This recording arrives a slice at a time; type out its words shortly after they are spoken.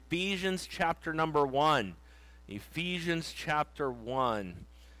Ephesians chapter number 1. Ephesians chapter 1.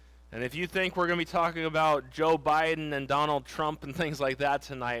 And if you think we're going to be talking about Joe Biden and Donald Trump and things like that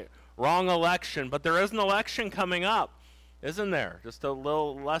tonight, wrong election. But there is an election coming up, isn't there? Just a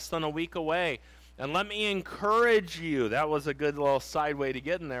little less than a week away. And let me encourage you. That was a good little side way to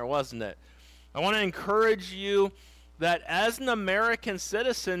get in there, wasn't it? I want to encourage you that as an American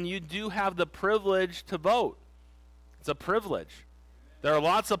citizen, you do have the privilege to vote. It's a privilege. There are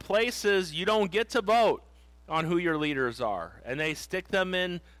lots of places you don't get to vote on who your leaders are, and they stick them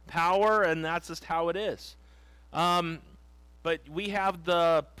in power, and that's just how it is. But we have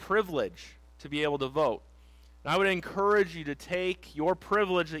the privilege to be able to vote. And I would encourage you to take your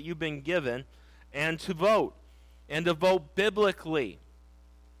privilege that you've been given and to vote biblically.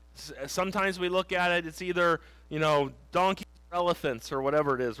 Sometimes we look at it, it's either, donkeys or elephants or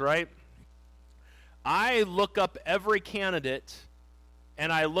whatever it is, right? I look up every candidate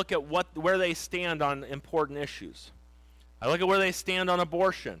and I look at where they stand on important issues. I look at where they stand on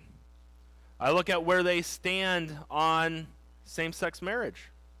abortion. I look at where they stand on same-sex marriage.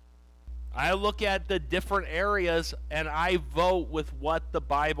 I look at the different areas and I vote with what the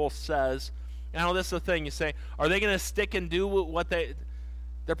Bible says. Now, this is the thing. You say, are they going to stick and do what they're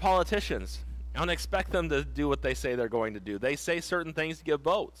politicians. I don't expect them to do what they say they're going to do. They say certain things to get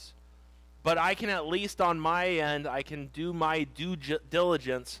votes. But I can at least on my end, I can do my due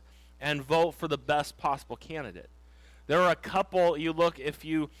diligence and vote for the best possible candidate. There are a couple, you look, if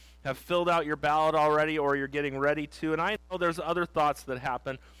you have filled out your ballot already or you're getting ready to, and I know there's other thoughts that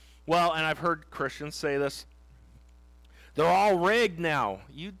happen. Well, and I've heard Christians say this, they're all rigged now.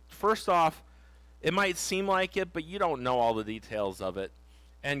 First off, it might seem like it, but you don't know all the details of it.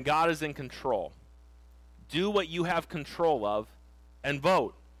 And God is in control. Do what you have control of and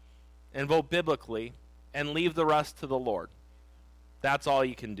vote. And vote biblically and leave the rest to the Lord. That's all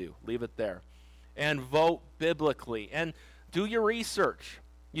you can do. Leave it there. And vote biblically. And do your research.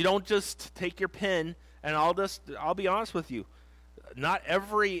 You don't just take your pen and I'll be honest with you. And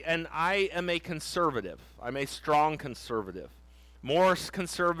I am a conservative. I'm a strong conservative. More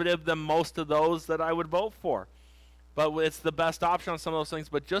conservative than most of those that I would vote for. But it's the best option on some of those things.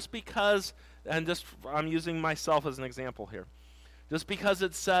 But just because, I'm using myself as an example here. Just because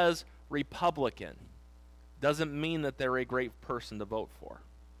it says Republican doesn't mean that they're a great person to vote for.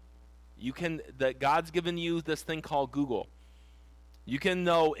 God's given you this thing called Google. You can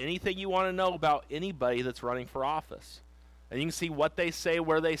know anything you want to know about anybody that's running for office. And you can see what they say,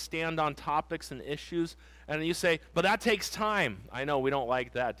 where they stand on topics and issues. And you say, but that takes time. I know, we don't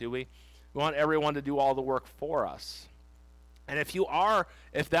like that, do we? We want everyone to do all the work for us. And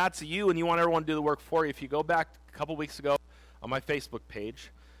if that's you and you want everyone to do the work for you, if you go back a couple weeks ago on my Facebook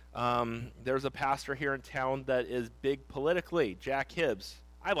page, there's a pastor here in town that is big politically, Jack Hibbs.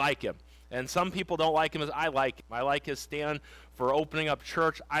 I like him. And some people don't like him as I like him. I like his stand for opening up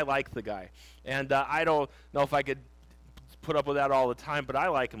church. I like the guy. And I don't know if I could put up with that all the time, but I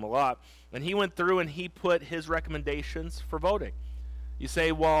like him a lot. And he went through and he put his recommendations for voting. You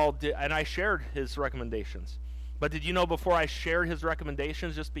say, well, and I shared his recommendations. But did you know before I shared his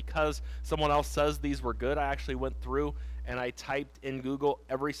recommendations, just because someone else says these were good, I actually went through and I typed in Google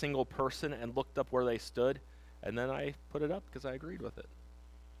every single person and looked up where they stood, and then I put it up because I agreed with it.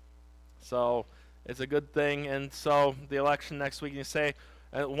 So it's a good thing. And so the election next week, you say,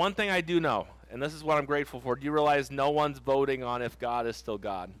 one thing I do know, and this is what I'm grateful for, do you realize no one's voting on if God is still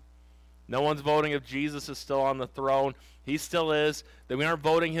God? No one's voting if Jesus is still on the throne. He still is. That we aren't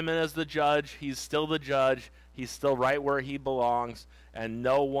voting him in as the judge. He's still the judge. He's still right where he belongs. And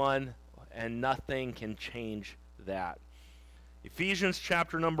no one and nothing can change that. Ephesians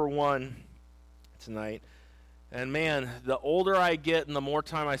chapter number 1 tonight. And man, the older I get and the more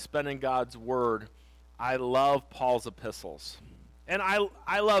time I spend in God's word, I love Paul's epistles. And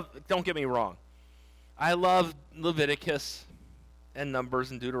I love, don't get me wrong, I love Leviticus and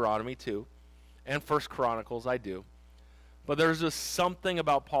Numbers and Deuteronomy too, and First Chronicles, I do. But there's just something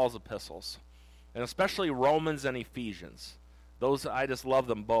about Paul's epistles, and especially Romans and Ephesians. Those, I just love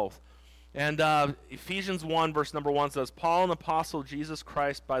them both. And Ephesians 1, verse number 1 says, Paul, an apostle of Jesus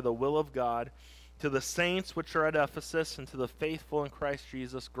Christ by the will of God, to the saints which are at Ephesus, and to the faithful in Christ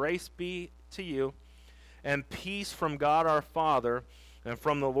Jesus, grace be to you, and peace from God our Father, and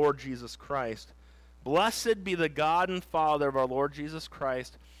from the Lord Jesus Christ. Blessed be the God and Father of our Lord Jesus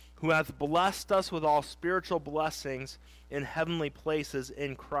Christ, who hath blessed us with all spiritual blessings in heavenly places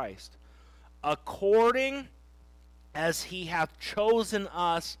in Christ, according as he hath chosen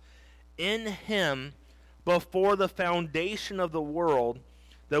us in him before the foundation of the world,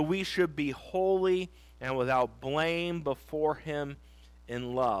 that we should be holy and without blame before him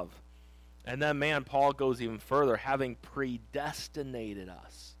in love. And then, man, Paul goes even further, having predestinated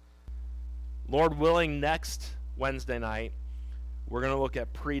us. Lord willing, next Wednesday night, we're going to look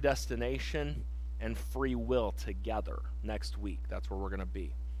at predestination and free will together next week. That's where we're going to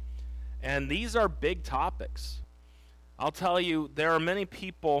be. And these are big topics. I'll tell you, there are many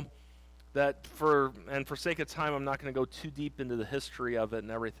people that for sake of time, I'm not going to go too deep into the history of it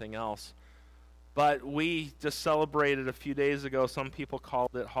and everything else. But we just celebrated a few days ago. Some people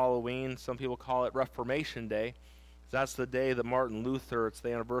called it Halloween. Some people call it Reformation Day. That's the day that Martin Luther, it's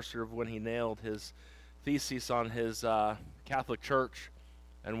the anniversary of when he nailed his thesis on his Catholic Church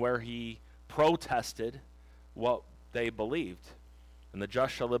and where he protested what they believed. And the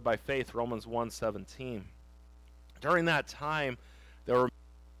just shall live by faith, Romans 1:17. During that time, there were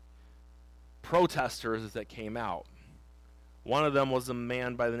protesters that came out. One of them was a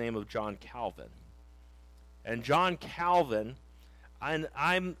man by the name of John Calvin. And John Calvin,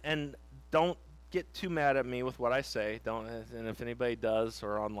 and don't get too mad at me with what I say, and if anybody does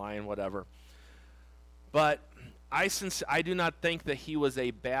or online, whatever. But I do not think that he was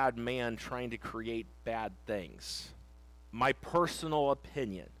a bad man trying to create bad things. My personal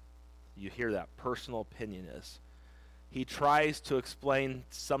opinion, you hear that, personal opinion is, he tries to explain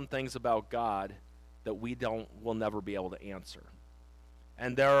some things about God that we'll never be able to answer.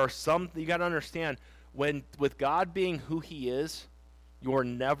 And there are some, you got to understand, with God being who he is, you're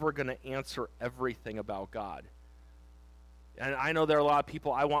never going to answer everything about God. And I know there are a lot of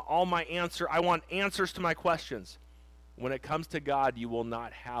people, I want answers to my questions. When it comes to God, you will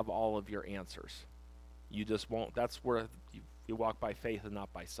not have all of your answers. You just won't. That's where you walk by faith and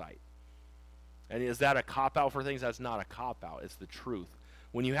not by sight. And is that a cop-out for things? That's not a cop-out. It's the truth.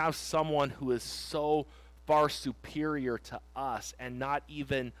 When you have someone who is so far superior to us and not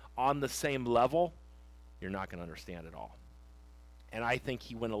even on the same level, you're not going to understand it all. And I think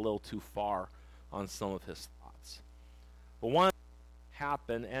he went a little too far on some of his thoughts. But one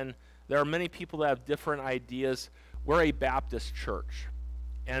happened, and there are many people that have different ideas. We're a Baptist church.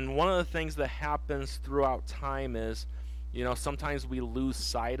 And one of the things that happens throughout time is, sometimes we lose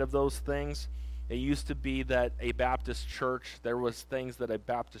sight of those things. It used to be that a Baptist church, there was things that a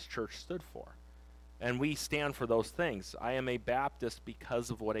Baptist church stood for. And we stand for those things. I am a Baptist because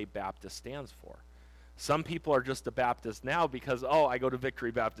of what a Baptist stands for. Some people are just a Baptist now because, I go to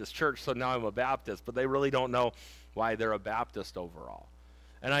Victory Baptist Church, so now I'm a Baptist. But they really don't know why they're a Baptist overall.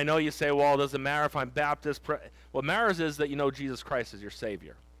 And I know you say, well, it doesn't matter if I'm Baptist. What matters is that you know Jesus Christ is your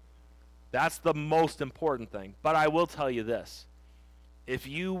Savior. That's the most important thing. But I will tell you this. If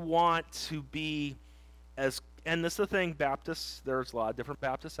you want to be and this is the thing, Baptists, there's a lot of different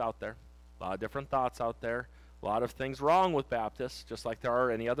Baptists out there, a lot of different thoughts out there, a lot of things wrong with Baptists, just like there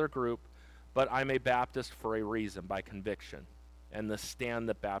are any other group, but I'm a Baptist for a reason, by conviction, and the stand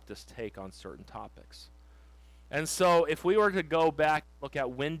that Baptists take on certain topics. And so if we were to go back and look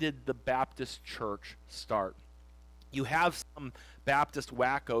at when did the Baptist church start, you have some Baptist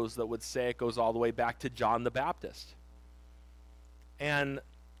wackos that would say it goes all the way back to John the Baptist. And,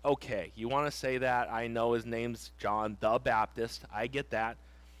 okay, you want to say that. I know his name's John the Baptist. I get that.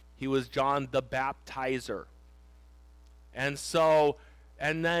 He was John the Baptizer. And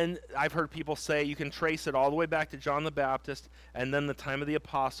then I've heard people say you can trace it all the way back to John the Baptist and then the time of the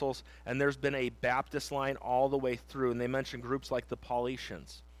apostles, and there's been a Baptist line all the way through. And they mention groups like the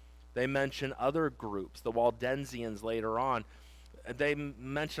Paulicians. They mention other groups, the Waldensians later on. They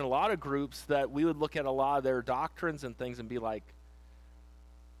mention a lot of groups that we would look at a lot of their doctrines and things and be like,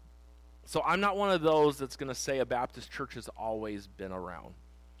 so I'm not one of those that's going to say a Baptist church has always been around.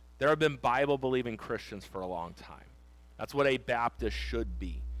 There have been Bible-believing Christians for a long time. That's what a Baptist should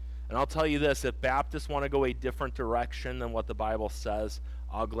be. And I'll tell you this, if Baptists want to go a different direction than what the Bible says,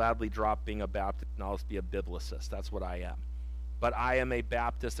 I'll gladly drop being a Baptist and I'll just be a biblicist. That's what I am. But I am a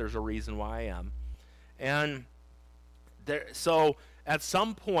Baptist. There's a reason why I am. And so at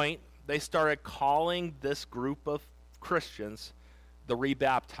some point, they started calling this group of Christians the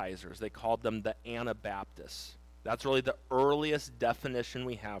rebaptizers. They called them the Anabaptists. That's really the earliest definition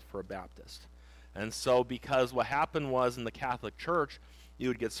we have for a Baptist. And so because what happened was in the Catholic Church, you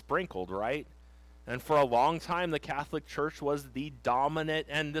would get sprinkled, right? And for a long time, the Catholic Church was the dominant,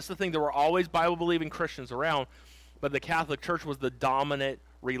 and this is the thing, there were always Bible-believing Christians around, but the Catholic Church was the dominant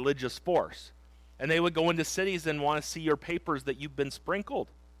religious force. And they would go into cities and want to see your papers that you've been sprinkled.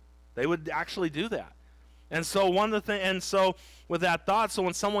 They would actually do that. And so with that thought, so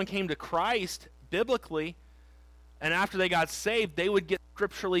when someone came to Christ biblically, and after they got saved, they would get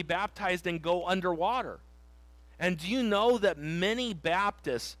scripturally baptized and go underwater. And do you know that many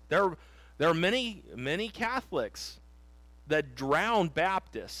Baptists, there are many Catholics that drowned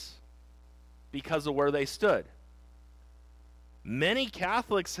Baptists because of where they stood. Many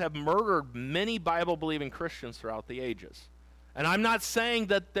Catholics have murdered many Bible-believing Christians throughout the ages. And I'm not saying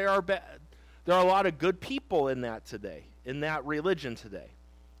that there are a lot of good people in that today, in that religion today.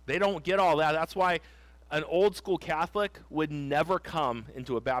 They don't get all that. That's why an old school Catholic would never come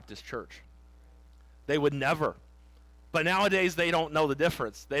into a Baptist church. They would never. But nowadays they don't know the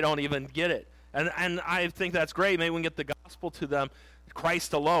difference. They don't even get it. And I think that's great. Maybe we can get the gospel to them.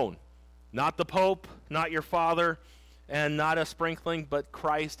 Christ alone. Not the Pope, not your father, and not a sprinkling, but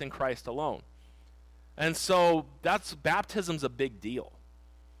Christ and Christ alone. And so baptism's a big deal.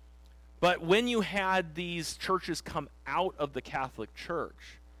 But when you had these churches come out of the Catholic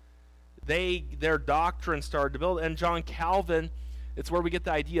Church, their doctrine started to build. And John Calvin, it's where we get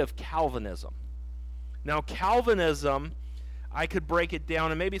the idea of Calvinism. Now, Calvinism, I could break it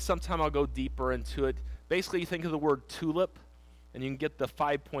down, and maybe sometime I'll go deeper into it. Basically, you think of the word tulip, and you can get the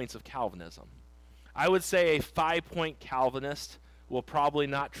 5 points of Calvinism. I would say a 5-point Calvinist will probably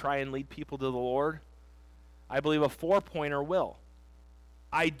not try and lead people to the Lord. I believe a 4-pointer will.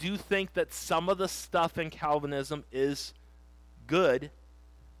 I do think that some of the stuff in Calvinism is good,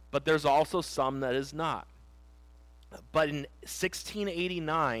 but there's also some that is not. But in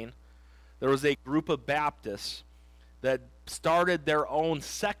 1689, there was a group of Baptists that started their own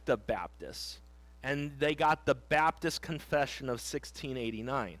sect of Baptists, and they got the Baptist Confession of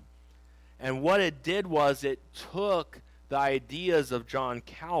 1689. And what it did was it took the ideas of John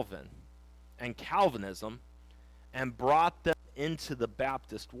Calvin and Calvinism and brought them into the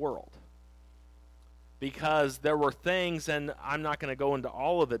Baptist world. Because there were things, and I'm not going to go into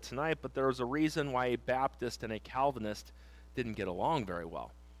all of it tonight, but there was a reason why a Baptist and a Calvinist didn't get along very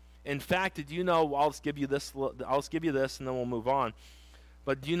well. In fact, did you know, I'll just give you this and then we'll move on.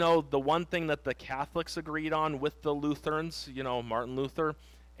 But do you know the one thing that the Catholics agreed on with the Lutherans, Martin Luther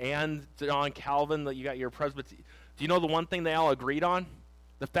and John Calvin, that you got your Presbyterian, do you know the one thing they all agreed on?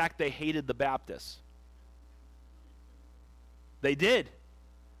 The fact they hated the Baptists. They did.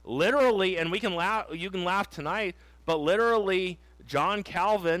 Literally, and you can laugh tonight, but literally John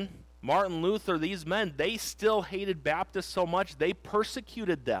Calvin, Martin Luther, these men, they still hated Baptists so much, they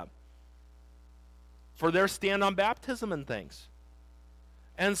persecuted them for their stand on baptism and things.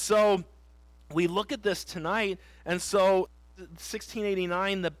 And so we look at this tonight, and so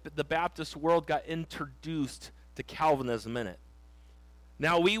 1689, the Baptist world got introduced to Calvinism in it.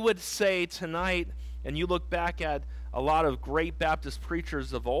 Now we would say tonight, and you look back at a lot of great Baptist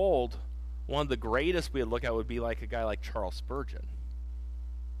preachers of old, one of the greatest we would look at would be like a guy like Charles Spurgeon.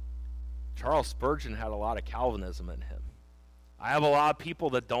 Charles Spurgeon had a lot of Calvinism in him. I have a lot of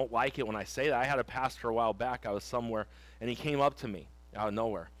people that don't like it when I say that. I had a pastor a while back, I was somewhere, and he came up to me out of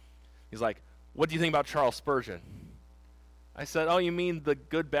nowhere. He's like, "What do you think about Charles Spurgeon?" I said, "Oh, you mean the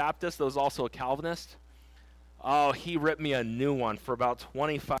good Baptist that was also a Calvinist?" Oh, he ripped me a new one for about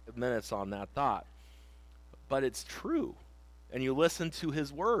 25 minutes on that thought. But it's true, and you listen to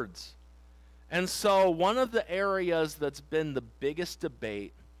his words. And so one of the areas that's been the biggest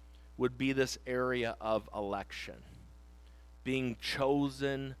debate would be this area of election, being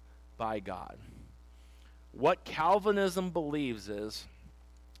chosen by God. What Calvinism believes is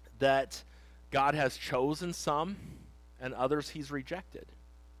that God has chosen some and others he's rejected.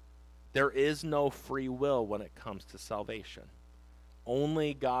 There is no free will when it comes to salvation.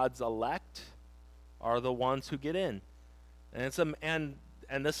 Only God's elect are the ones who get in. And it's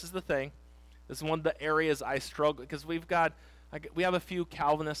and this is the thing. This is one of the areas I struggle, because we have a few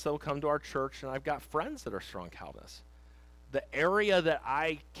Calvinists that will come to our church, and I've got friends that are strong Calvinists. The area that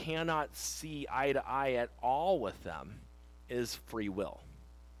I cannot see eye to eye at all with them is free will.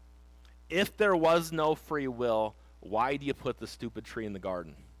 If there was no free will, why do you put the stupid tree in the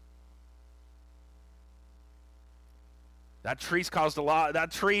garden? That tree's caused a lot.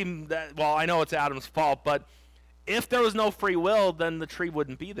 Well, I know it's Adam's fault, but if there was no free will, then the tree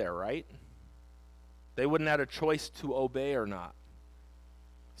wouldn't be there, right? They wouldn't have a choice to obey or not.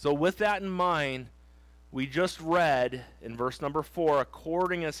 So with that in mind, we just read in verse number 4,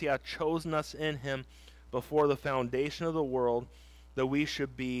 according as he hath chosen us in him before the foundation of the world, that we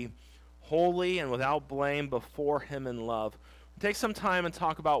should be holy and without blame before him in love. We'll take some time and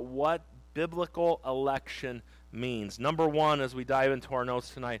talk about what biblical election means. Number one, as we dive into our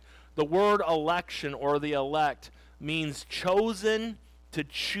notes tonight, the word election or the elect means chosen, to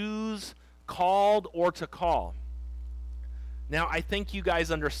choose, called, or to call. Now, I think you guys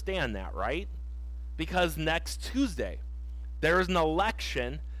understand that, right? Because next Tuesday, there is an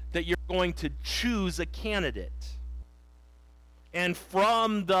election that you're going to choose a candidate. And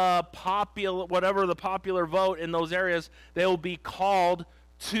from the whatever the popular vote in those areas, they will be called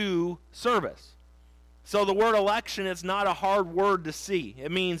to service. So the word election is not a hard word to see.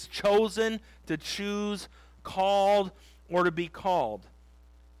 It means chosen, to choose, called, or to be called.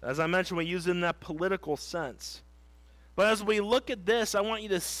 As I mentioned, we use it in that political sense. But as we look at this, I want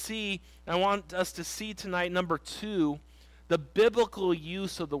us to see tonight, number 2, the biblical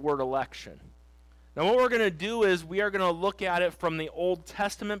use of the word election. Now what we're going to do is we are going to look at it from the Old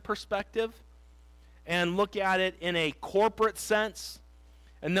Testament perspective and look at it in a corporate sense,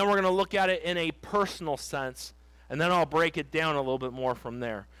 and then we're going to look at it in a personal sense, and then I'll break it down a little bit more from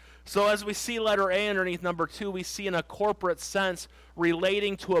there. So as we see letter A underneath number 2, we see in a corporate sense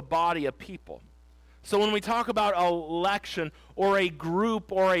relating to a body of people. So when we talk about election or a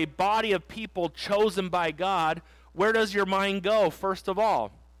group or a body of people chosen by God, where does your mind go first of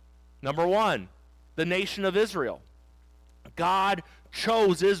all? Number 1, the nation of Israel. God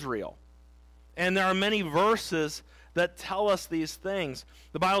chose Israel. And there are many verses that tell us these things.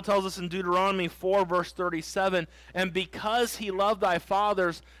 The Bible tells us in Deuteronomy 4, verse 37, "And because he loved thy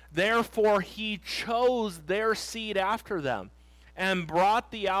fathers, therefore he chose their seed after them, and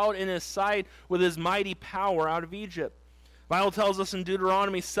brought thee out in his sight with his mighty power out of Egypt." The Bible tells us in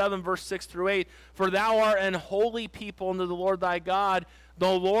Deuteronomy 7, verse 6 through 8, "For thou art an holy people unto the Lord thy God. The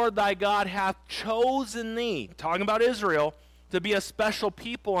Lord thy God hath chosen thee," talking about Israel, "to be a special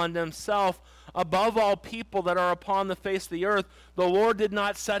people unto himself, above all people that are upon the face of the earth. The Lord did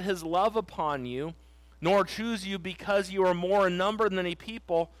not set his love upon you, nor choose you because you are more in number than any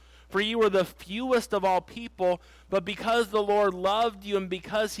people, for you were the fewest of all people, but because the Lord loved you, and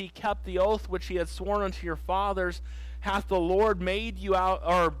because he kept the oath which he had sworn unto your fathers, hath the Lord made you out,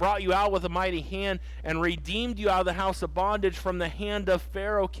 or brought you out with a mighty hand, and redeemed you out of the house of bondage from the hand of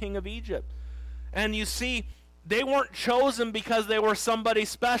Pharaoh king of Egypt." And you see, they weren't chosen because they were somebody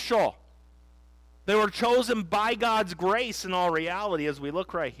special. They were chosen by God's grace in all reality, as we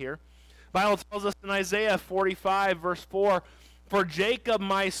look right here. The Bible tells us in Isaiah 45, verse 4, "For Jacob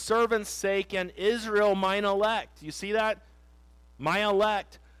my servant's sake, and Israel mine elect." You see that? My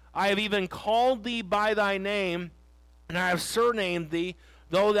elect. "I have even called thee by thy name, and I have surnamed thee,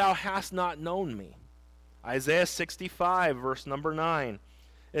 though thou hast not known me." Isaiah 65, verse number 9.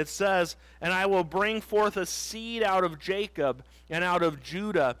 It says, "And I will bring forth a seed out of Jacob and out of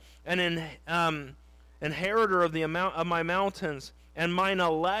Judah, an inheritor of my mountains, and mine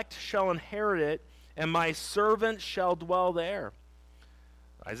elect shall inherit it, and my servant shall dwell there."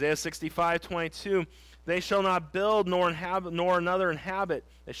 Isaiah 65, 22, "They shall not build nor another inhabit.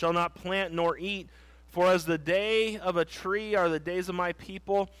 They shall not plant nor eat. For as the day of a tree are the days of my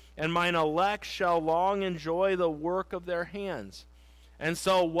people, and mine elect shall long enjoy the work of their hands." And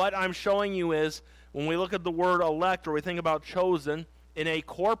so what I'm showing you is, when we look at the word elect, or we think about chosen, in a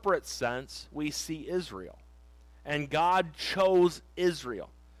corporate sense, we see Israel. And God chose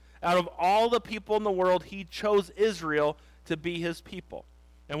Israel. Out of all the people in the world, he chose Israel to be his people.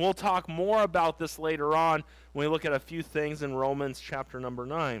 And we'll talk more about this later on when we look at a few things in Romans chapter number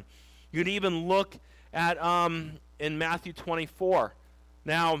 9. You can even look at in Matthew 24.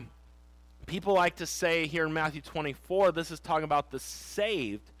 Now, people like to say here in Matthew 24, this is talking about the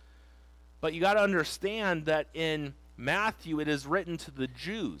saved. But you got to understand that in Matthew, it is written to the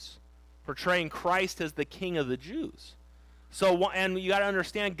Jews, portraying Christ as the King of the Jews. So, and you got to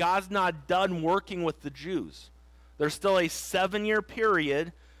understand, God's not done working with the Jews. There's still a 7-year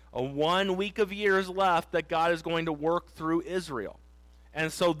period, a 1 week of years left that God is going to work through Israel.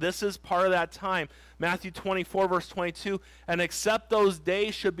 And so this is part of that time. Matthew 24, verse 22, "And except those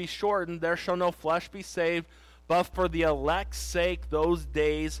days should be shortened, there shall no flesh be saved, but for the elect's sake those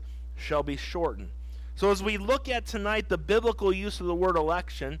days shall be shortened." So as we look at tonight the biblical use of the word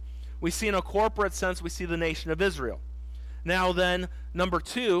election, we see in a corporate sense, we see the nation of Israel. Now then, number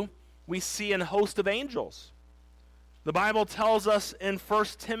 2, we see a host of angels. The Bible tells us in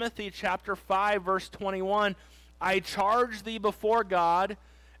 1 Timothy chapter 5, verse 21, "I charge thee before God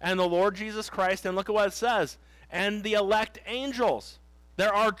and the Lord Jesus Christ," and look at what it says, "and the elect angels."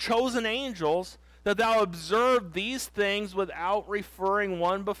 There are chosen angels, "that thou observe these things without preferring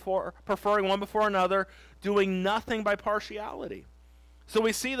one before another, doing nothing by partiality." So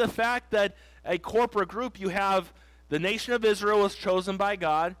we see the fact that a corporate group, you have the nation of Israel was chosen by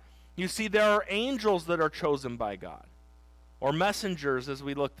God. You see there are angels that are chosen by God, or messengers as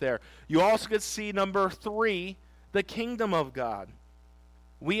we look there. You also could see number 3, the kingdom of God.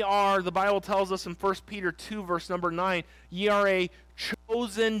 We are, the Bible tells us in 1 Peter 2, verse number 9, "Ye are a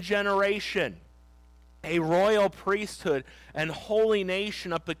chosen generation." a royal priesthood and holy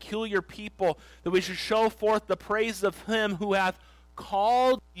nation, a peculiar people, that we should show forth the praise of him who hath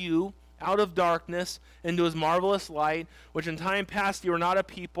called you out of darkness into his marvelous light, which in time past you were not a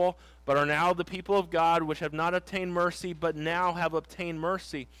people, but are now the people of God, which have not obtained mercy, but now have obtained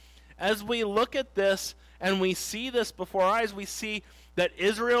mercy. As we look at this and we see this before our eyes, we see that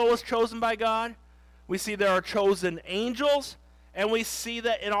Israel was chosen by God. We see there are chosen angels. And we see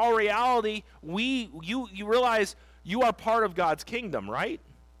that in all reality, you realize you are part of God's kingdom, right?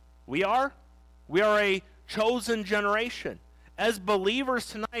 We are. We are a chosen generation. As believers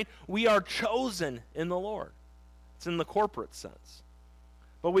tonight, we are chosen in the Lord. It's in the corporate sense.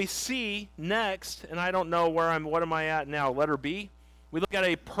 But we see next, and I don't know what am I at now, letter B? We look at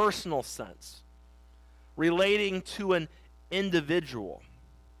a personal sense, relating to an individual.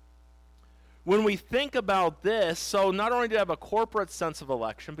 When we think about this, so not only do you have a corporate sense of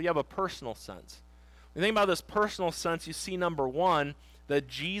election, but you have a personal sense. When you think about this personal sense, you see, number one, that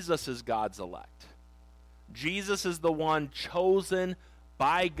Jesus is God's elect. Jesus is the one chosen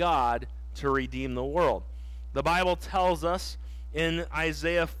by God to redeem the world. The Bible tells us in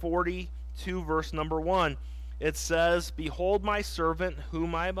Isaiah 42, verse number 1, it says, "Behold my servant,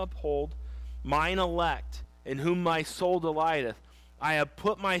 whom I uphold, mine elect, in whom my soul delighteth. I have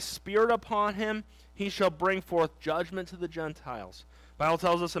put my spirit upon him. He shall bring forth judgment to the Gentiles." The Bible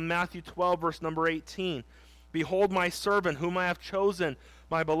tells us in Matthew 12, verse number 18, "Behold my servant, whom I have chosen,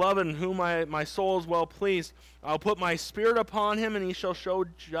 my beloved, in whom my soul is well pleased. I'll put my spirit upon him, and he shall show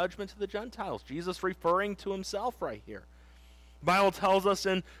judgment to the Gentiles." Jesus referring to himself right here. The Bible tells us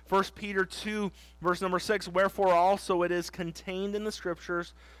in 1 Peter 2, verse number 6, "Wherefore also it is contained in the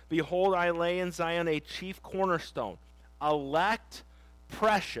Scriptures, Behold, I lay in Zion a chief cornerstone, elect,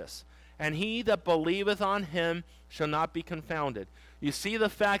 precious, and he that believeth on him shall not be confounded." You see the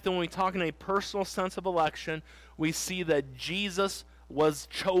fact that when we talk in a personal sense of election, we see that Jesus was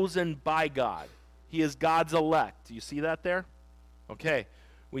chosen by God. He is God's elect. Do you see that there? Okay.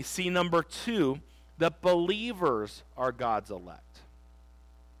 We see number two, that believers are God's elect.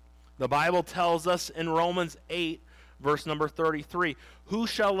 The Bible tells us in Romans 8, verse number 33, "Who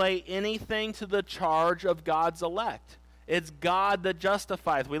shall lay anything to the charge of God's elect? It's God that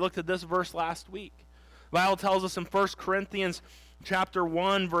justifieth." We looked at this verse last week. The Bible tells us in 1 Corinthians chapter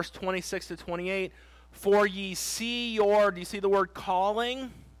 1, verse 26 to 28, "For ye see do you see the word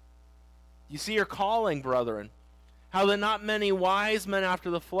calling? You see your calling, brethren. How that not many wise men after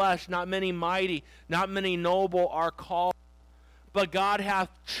the flesh, not many mighty, not many noble are called. But God hath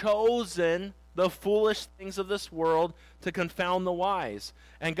chosen the foolish things of this world to confound the wise.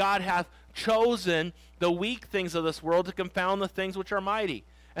 And God hath chosen the weak things of this world to confound the things which are mighty.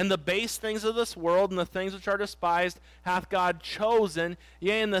 And the base things of this world and the things which are despised hath God chosen,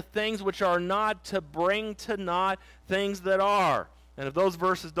 yea, and the things which are not, to bring to naught things that are." And if those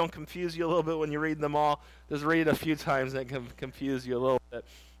verses don't confuse you a little bit when you read them all, just read it a few times and it can confuse you a little bit.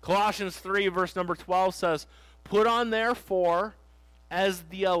 Colossians 3, verse number 12 says, "Put on therefore as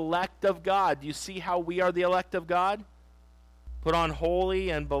the elect of God." Do you see how we are the elect of God? "Put on holy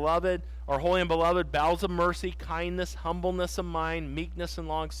and beloved bowels of mercy, kindness, humbleness of mind, meekness, and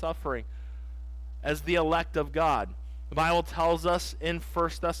long-suffering," as the elect of God. The Bible tells us in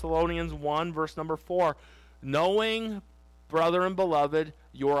 1 Thessalonians 1, verse number 4, "Knowing, brother and beloved,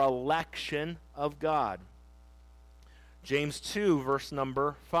 your election of God." James 2, verse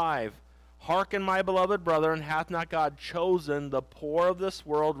number 5, "Hearken, my beloved brethren, hath not God chosen the poor of this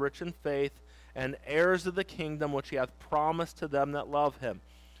world rich in faith, and heirs of the kingdom which he hath promised to them that love him?"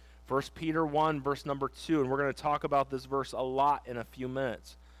 1 Peter 1, verse number 2, and we're going to talk about this verse a lot in a few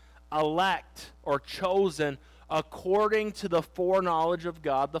minutes. "Elect," or chosen, "according to the foreknowledge of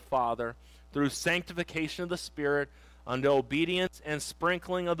God the Father, through sanctification of the Spirit, unto obedience and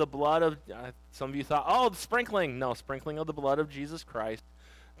sprinkling of the blood of," some of you thought, "Oh, the sprinkling." No, sprinkling of the blood of Jesus Christ.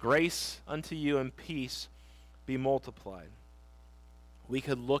 "Grace unto you and peace be multiplied." We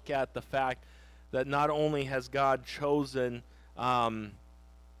could look at the fact that not only has God chosen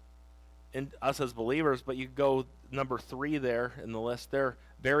in us as believers, but you go number 3 there in the list. There are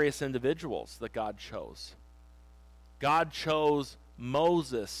various individuals that God chose. God chose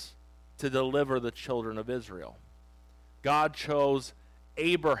Moses to deliver the children of Israel. God chose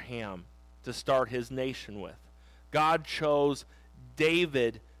Abraham to start his nation with. God chose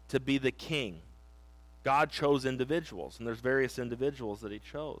David to be the king. God chose individuals, and there's various individuals that he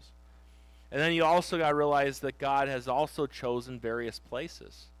chose. And then you also got to realize that God has also chosen various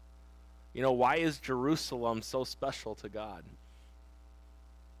places. You know, why is Jerusalem so special to God?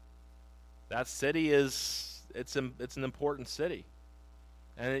 That city it's an important city.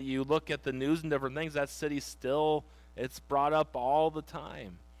 And you look at the news and different things, that city still, it's brought up all the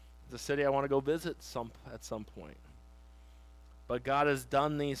time. It's a city I want to go visit at some point. But God has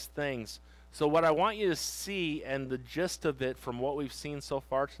done these things. So what I want you to see, and the gist of it from what we've seen so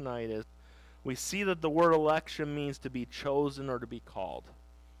far tonight, is we see that the word election means to be chosen or to be called.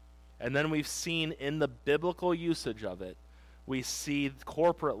 And then we've seen in the biblical usage of it, we see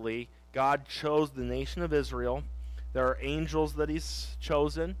corporately God chose the nation of Israel. There are angels that he's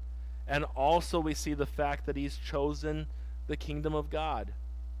chosen. And also we see the fact that he's chosen the kingdom of God.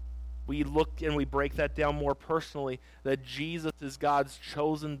 We look and we break that down more personally, that Jesus is God's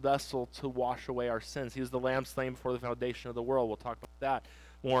chosen vessel to wash away our sins. He was the lamb slain before the foundation of the world. We'll talk about that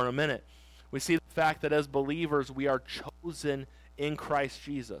more in a minute. We see the fact that as believers, we are chosen in Christ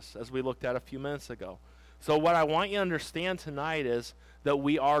Jesus, as we looked at a few minutes ago. So what I want you to understand tonight is that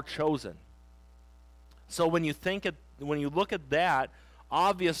we are chosen. So when you look at that,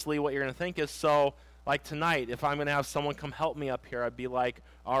 obviously what you're going to think is, so like tonight, if I'm going to have someone come help me up here, I'd be like,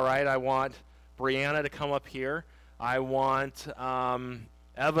 all right, I want Brianna to come up here. I want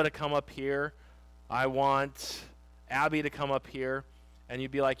Eva to come up here. I want Abby to come up here. And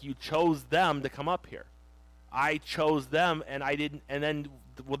you'd be like, you chose them to come up here. I chose them, and I didn't. And then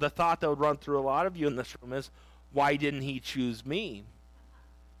the thought that would run through a lot of you in this room is, why didn't he choose me?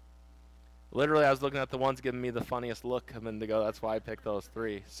 Literally, I was looking at the ones giving me the funniest look a minute ago. That's why I picked those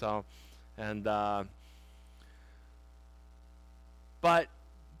three. So, but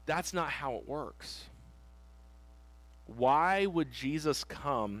that's not how it works. Why would Jesus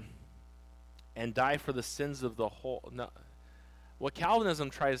come and die for the sins of the whole? No. What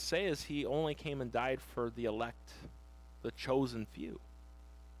Calvinism tries to say is he only came and died for the elect, the chosen few.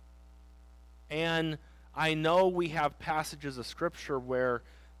 And I know we have passages of Scripture where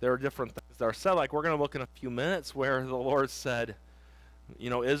there are different things that are said. Like we're going to look in a few minutes where the Lord said,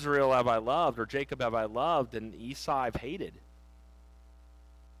 Israel have I loved, or Jacob have I loved, and Esau I've hated.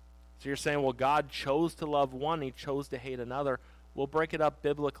 So you're saying, well, God chose to love one, he chose to hate another. We'll break it up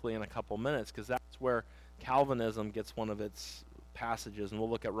biblically in a couple minutes, because that's where Calvinism gets one of its passages, and we'll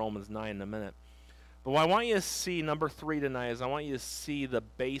look at Romans 9 in a minute. But what I want you to see, number 3 tonight, is I want you to see the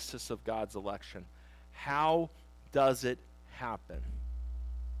basis of God's election. How does it happen?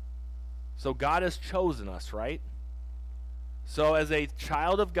 So God has chosen us, right? So as a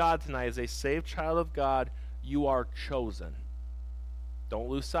child of God tonight, as a saved child of God, you are chosen. Don't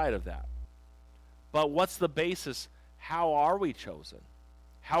lose sight of that. But what's the basis? How are we chosen?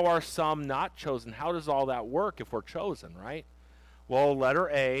 How are some not chosen? How does all that work if we're chosen, right? Well, letter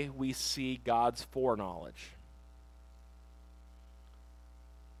A, we see God's foreknowledge.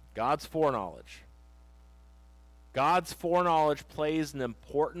 God's foreknowledge. God's foreknowledge plays an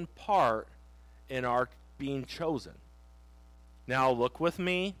important part in our being chosen. Now look with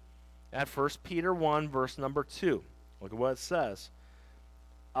me at 1 Peter 1, verse number 2. Look at what it says.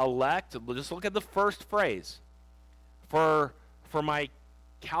 Elect, just look at the first phrase. For my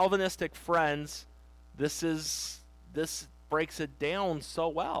Calvinistic friends, this breaks it down so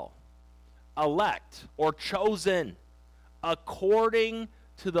well. Elect, or chosen, according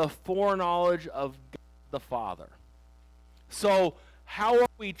to the foreknowledge of God the Father. So, how are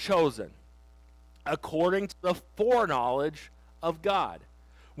we chosen? According to the foreknowledge of God.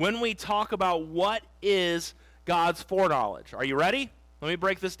 When we talk about what is God's foreknowledge, are you ready? Let me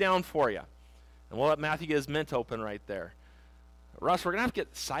break this down for you. And we'll let Matthew get his mint open right there. Russ, we're going to have to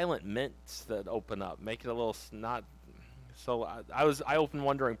get silent mints that open up. Make it a little not... So I opened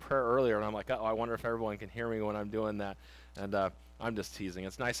one during prayer earlier, and I'm like, I wonder if everyone can hear me when I'm doing that. And I'm just teasing.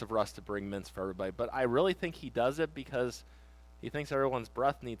 It's nice of Russ to bring mints for everybody. But I really think he does it because he thinks everyone's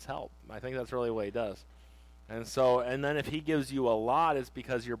breath needs help. I think that's really what he does. And then if he gives you a lot, it's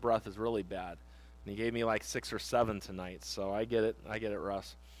because your breath is really bad. And he gave me like 6 or 7 tonight. So I get it. I get it,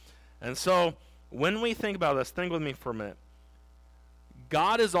 Russ. And so when we think about this, think with me for a minute.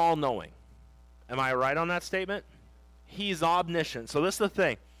 God is all-knowing. Am I right on that statement? He's omniscient. So this is the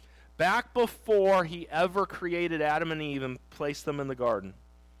thing. Back before he ever created Adam and Eve and placed them in the garden,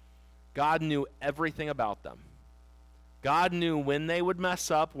 God knew everything about them. God knew when they would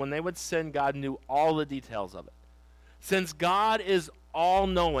mess up, when they would sin. God knew all the details of it. Since God is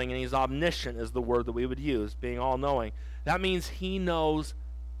all-knowing, and he's omniscient is the word that we would use, being all-knowing, that means he knows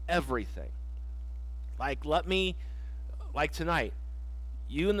everything. Like tonight,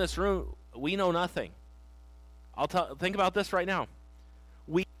 you in this room, we know nothing. Think about this right now.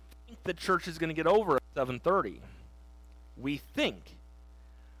 We think the church is going to get over at 7:30. We think.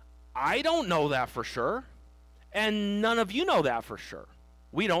 I don't know that for sure. And none of you know that for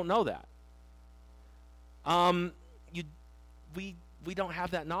we don't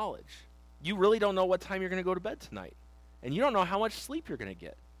have that knowledge. You really don't know what time you're going to go to bed tonight. And you don't know how much sleep you're going to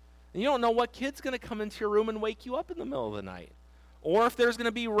get. And you don't know what kid's going to come into your room and wake you up in the middle of the night. Or if there's going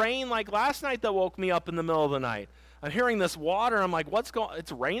to be rain like last night that woke me up in the middle of the night. I'm hearing this water. I'm like,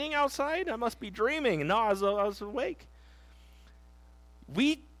 it's raining outside? I must be dreaming. And no, I was awake.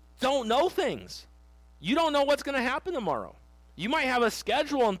 We don't know things. You don't know what's going to happen tomorrow. You might have a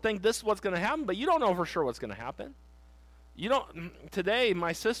schedule and think this is what's going to happen, but you don't know for sure what's going to happen. Today,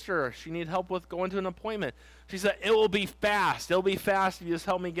 my sister, she needed help with going to an appointment. She said, it will be fast. It'll be fast if you just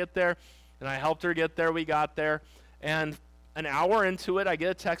help me get there. And I helped her get there. We got there. And an hour into it, I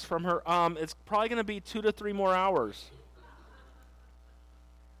get a text from her. It's probably going to be 2 to 3 more hours.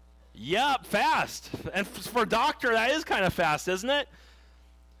 Yep, fast. And for a doctor, that is kind of fast, isn't it?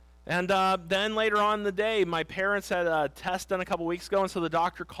 And then later on in the day, my parents had a test done a couple weeks ago, and so the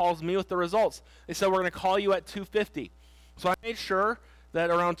doctor calls me with the results. They said, we're going to call you at 2:50. So I made sure that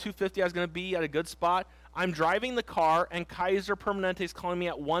around 2:50 I was going to be at a good spot. I'm driving the car, and Kaiser Permanente is calling me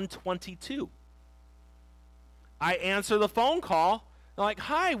at 1:22. I answer the phone call. They're like,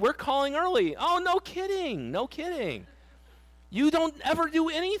 hi, we're calling early. Oh, no kidding. No kidding. You don't ever do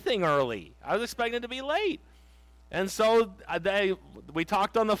anything early. I was expecting to be late. And so we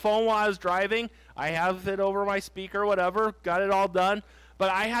talked on the phone while I was driving. I have it over my speaker, whatever, got it all done.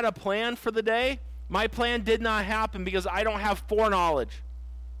 But I had a plan for the day. My plan did not happen because I don't have foreknowledge.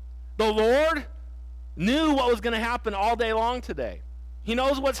 The Lord knew what was going to happen all day long today. He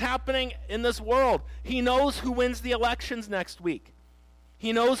knows what's happening in this world. He knows who wins the elections next week.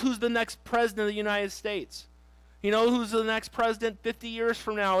 He knows who's the next president of the United States. He knows who's the next president 50 years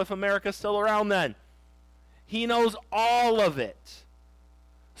from now if America's still around then. He knows all of it.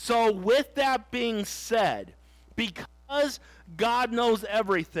 So with that being said, because God knows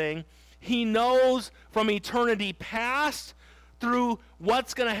everything, he knows from eternity past through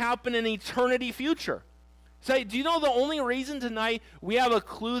what's going to happen in eternity future. Say, do you know the only reason tonight we have a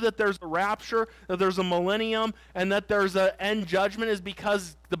clue that there's a rapture, that there's a millennium, and that there's an end judgment is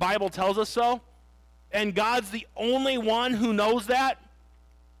because the Bible tells us so? And God's the only one who knows that?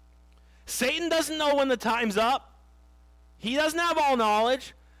 Satan doesn't know when the time's up. He doesn't have all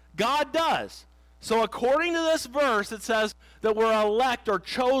knowledge. God does. So according to this verse, it says that we're elect or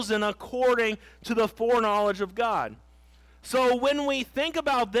chosen according to the foreknowledge of God. So when we think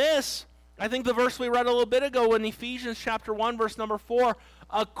about this, I think the verse we read a little bit ago in Ephesians chapter 1, verse number 4,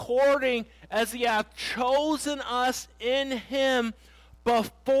 according as he hath chosen us in him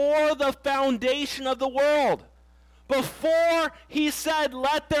before the foundation of the world. Before he said,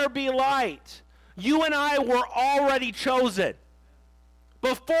 let there be light, you and I were already chosen.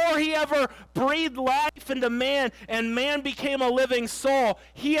 Before he ever breathed life into man and man became a living soul,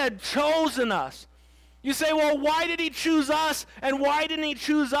 he had chosen us. You say, well, why did he choose us and why didn't he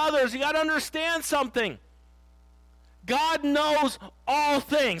choose others? You got to understand something. God knows all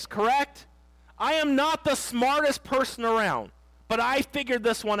things, correct? I am not the smartest person around, but I figured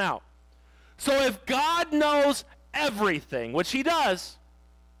this one out. So if God knows everything, which he does,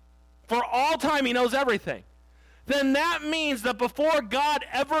 for all time he knows everything, then that means that before God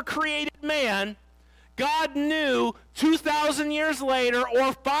ever created man, God knew 2,000 years later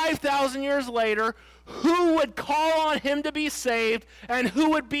or 5,000 years later who would call on him to be saved and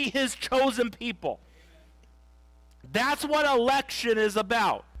who would be his chosen people. That's what election is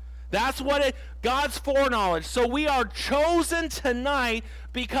about. That's what God's foreknowledge. So we are chosen tonight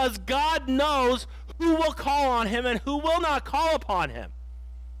because God knows who will call on him and who will not call upon him.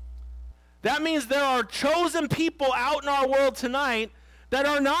 That means there are chosen people out in our world tonight that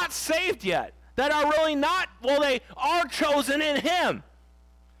are not saved yet, that are really not, well, they are chosen in him,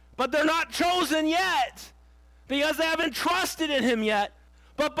 but they're not chosen yet because they haven't trusted in him yet.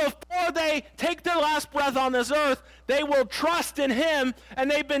 But before they take their last breath on this earth, they will trust in him, and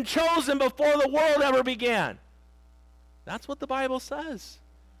they've been chosen before the world ever began. That's what the Bible says.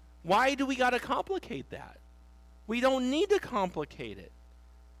 Why do we got to complicate that? We don't need to complicate it.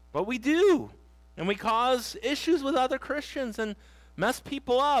 But we do. And we cause issues with other Christians and mess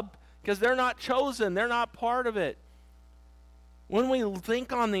people up because they're not chosen. They're not part of it. When we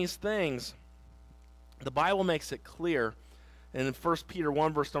think on these things, the Bible makes it clear. And in 1 Peter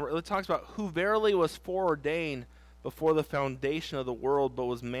 1 verse number, it talks about who verily was foreordained before the foundation of the world, but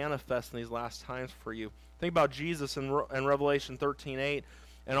was manifest in these last times for you. Think about Jesus in Revelation 13:8.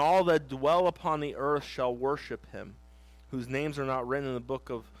 And all that dwell upon the earth shall worship him, whose names are not written in the book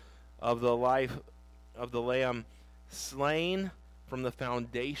of the life of the Lamb, slain from the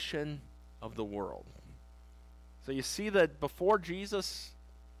foundation of the world. So you see that before Jesus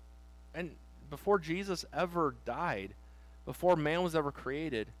ever died, Before man was ever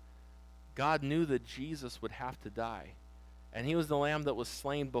created, God knew that Jesus would have to die. And he was the lamb that was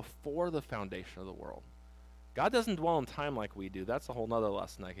slain before the foundation of the world. God doesn't dwell in time like we do. That's a whole nother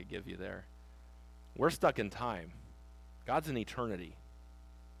lesson I could give you there. We're stuck in time. God's in eternity.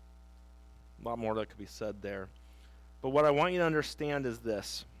 A lot more that could be said there. But what I want you to understand is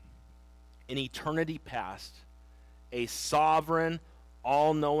this. In eternity past, a sovereign,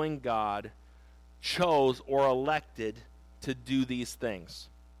 all-knowing God chose or elected to do these things.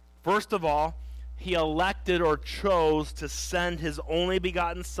 First of all, he elected or chose to send his only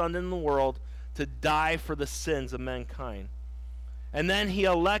begotten Son in the world to die for the sins of mankind. And then he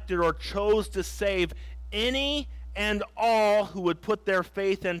elected or chose to save any and all who would put their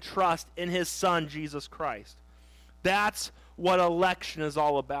faith and trust in his Son, Jesus Christ. That's what election is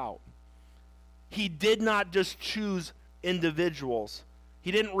all about. He did not just choose individuals.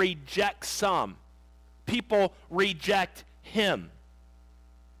 He didn't reject some. People reject him.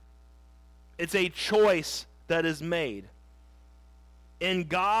 It's a choice that is made. In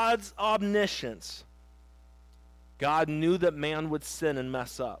God's omniscience, God knew that man would sin and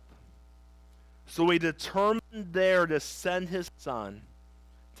mess up. So he determined there to send his Son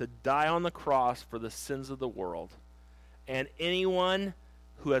to die on the cross for the sins of the world. And anyone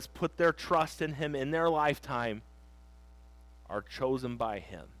who has put their trust in him in their lifetime are chosen by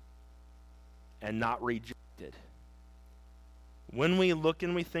him and not rejected. When we look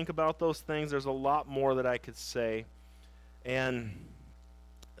and we think about those things, there's a lot more that I could say, and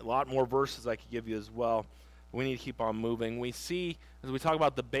a lot more verses I could give you as well. We need to keep on moving. We see, as we talk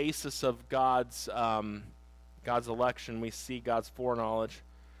about the basis of God's election, we see God's foreknowledge.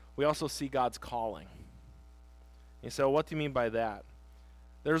 We also see God's calling. And so what do you mean by that?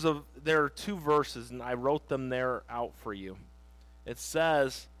 There are two verses, and I wrote them there out for you. It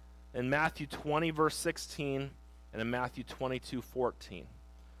says in Matthew 20, verse 16, and in Matthew 22:14.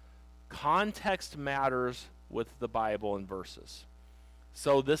 Context matters with the Bible and verses.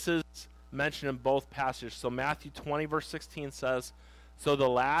 So this is mentioned in both passages. So Matthew 20, verse 16 says, "So the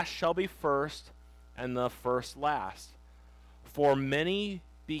last shall be first, and the first last. For many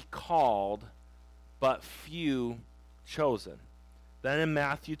be called, but few chosen." Then in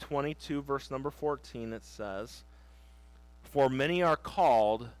Matthew 22, verse number 14, it says, "For many are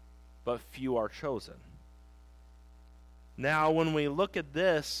called, but few are chosen." Now, when we look at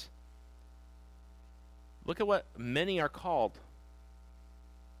this, look at what many are called.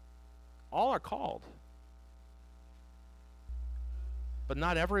 All are called. But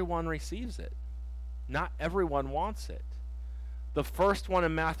not everyone receives it. Not everyone wants it. The first one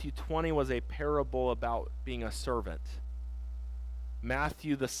in Matthew 20 was a parable about being a servant.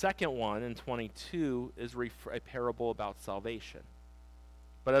 Matthew, the second one in 22, is a parable about salvation.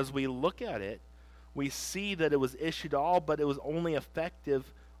 But as we look at it, we see that it was issued to all, but it was only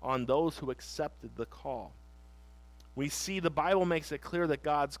effective on those who accepted the call. We see the Bible makes it clear that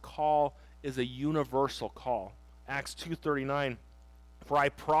God's call is a universal call. Acts 2:39,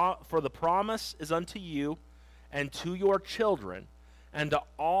 For the promise is unto you and to your children and to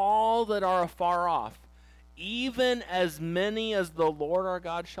all that are afar off, even as many as the Lord our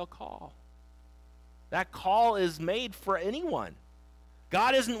God shall call. That call is made for anyone.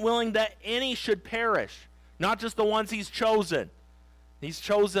 God isn't willing that any should perish, not just the ones he's chosen. He's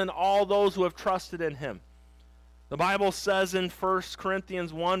chosen all those who have trusted in him. The Bible says in 1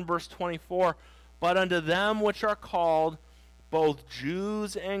 Corinthians 1, verse 24, "But unto them which are called, both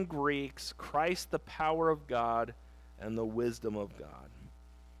Jews and Greeks, Christ the power of God and the wisdom of God."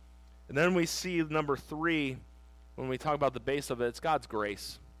 And then we see number 3, when we talk about the base of it, it's God's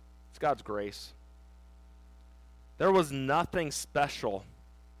grace. It's God's grace. There was nothing special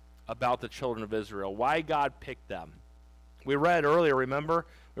about the children of Israel. Why God picked them. We read earlier, remember?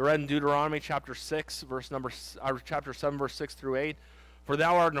 We read in Deuteronomy chapter 7, verse 6 through 8. "For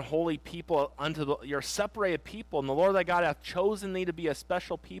thou art an holy people you're a separated people, and the Lord thy God hath chosen thee to be a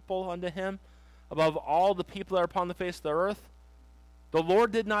special people unto him above all the people that are upon the face of the earth. The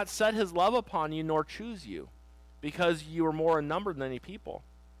Lord did not set his love upon you, nor choose you, because you were more in number than any people.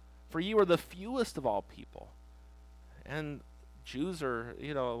 For you are the fewest of all people." And Jews are,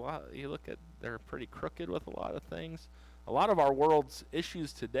 you look at, they're pretty crooked with a lot of things. A lot of our world's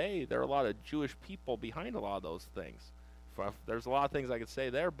issues today, there are a lot of Jewish people behind a lot of those things. There's a lot of things I could say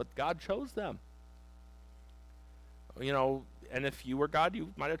there, but God chose them. And if you were God,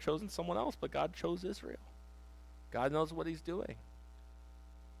 you might have chosen someone else, but God chose Israel. God knows what he's doing.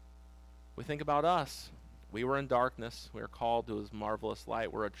 We think about us. We were in darkness. We are called to his marvelous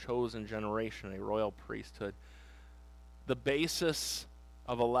light. We're a chosen generation, a royal priesthood. The basis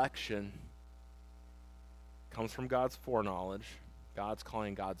of election comes from God's foreknowledge. God's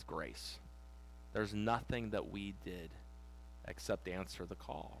calling God's grace. There's nothing that we did except answer the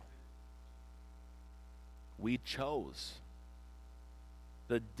call. We chose.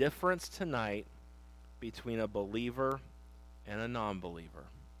 The difference tonight between a believer and a non-believer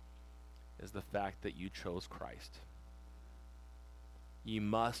is the fact that you chose Christ. You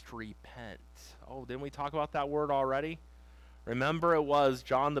must repent. Oh, didn't we talk about that word already? Remember, it was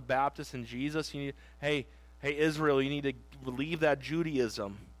John the Baptist and Jesus. You need, hey Israel, you need to leave that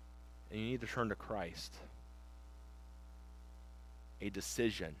Judaism and you need to turn to Christ. A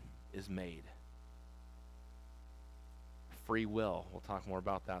decision is made. Free will. We'll talk more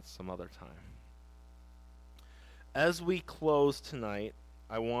about that some other time. As we close tonight,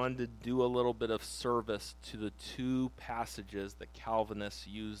 I wanted to do a little bit of service to the two passages that Calvinists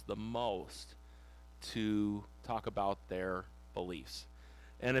use the most to talk about their beliefs.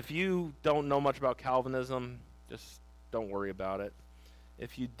 And if you don't know much about Calvinism, just don't worry about it.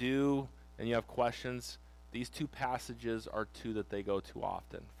 If you do and you have questions, these two passages are two that they go to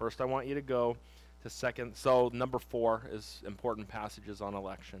often. First, I want you to go to second. So number 4 is important passages on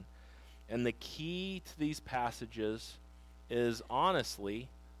election. And the key to these passages is honestly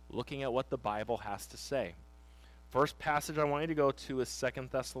looking at what the Bible has to say. First passage I want you to go to is 2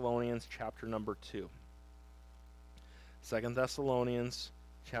 Thessalonians chapter number 2. 2 Thessalonians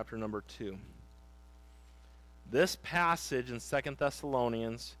chapter number 2. This passage in 2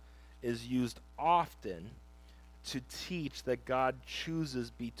 Thessalonians is used often to teach that God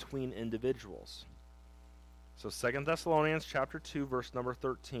chooses between individuals. So 2 Thessalonians chapter 2, verse number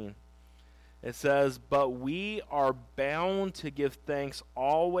 13. It says, "But we are bound to give thanks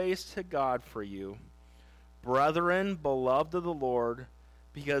always to God for you, brethren, beloved of the Lord,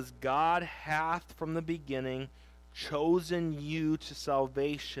 because God hath from the beginning chosen you to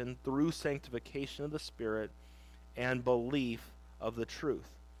salvation through sanctification of the Spirit and belief of the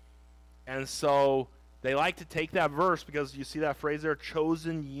truth." And so they like to take that verse because you see that phrase there,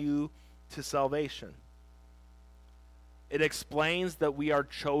 chosen you to salvation. It explains that we are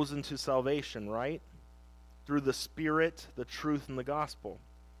chosen to salvation, right? Through the Spirit, the truth, and the gospel.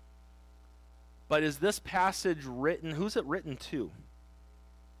 But is this passage written, who's it written to?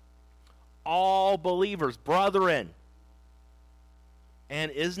 All believers, brethren.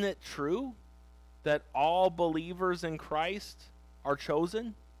 And isn't it true that all believers in Christ are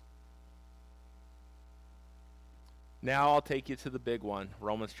chosen? Now I'll take you to the big one,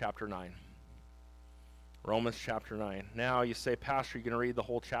 Romans chapter 9. Romans chapter 9. Now you say, Pastor, you're going to read the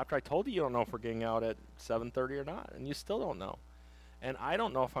whole chapter? I told you don't know if we're getting out at 7:30 or not, and you still don't know. And I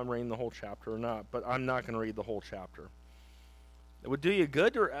don't know if I'm reading the whole chapter or not, but I'm not going to read the whole chapter. It would do you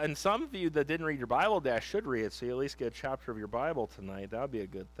good, and some of you that didn't read your Bible today, I should read it, so you at least get a chapter of your Bible tonight. That would be a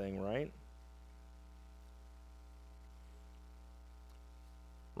good thing, right?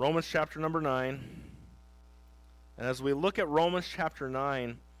 Romans chapter number 9. And as we look at Romans chapter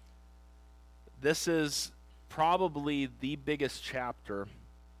 9, this is probably the biggest chapter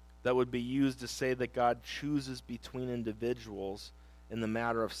that would be used to say that God chooses between individuals in the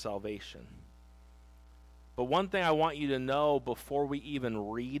matter of salvation. But one thing I want you to know before we even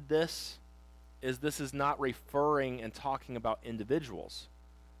read this is not referring and talking about individuals.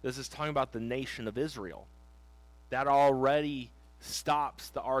 This is talking about the nation of Israel. That already stops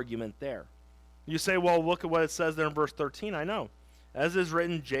the argument there. You say, well, look at what it says there in verse 13. I know. As is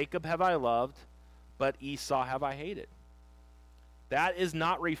written, Jacob have I loved, but Esau have I hated. That is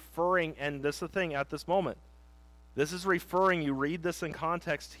not referring, and this is the thing at this moment. This is referring, you read this in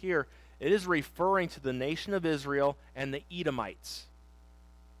context here, it is referring to the nation of Israel and the Edomites,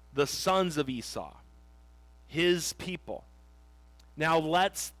 the sons of Esau, his people. Now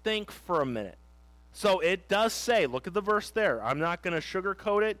let's think for a minute. So it does say, look at the verse there. I'm not going to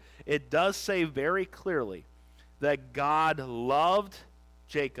sugarcoat it. It does say very clearly that God loved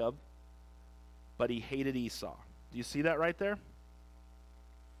Jacob, but he hated Esau. Do you see that right there?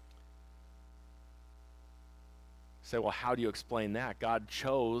 Say, well, how do you explain that? God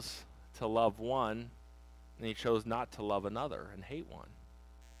chose to love one, and he chose not to love another and hate one.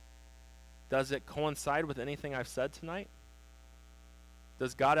 Does it coincide with anything I've said tonight?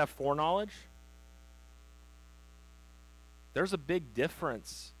 Does God have foreknowledge? There's a big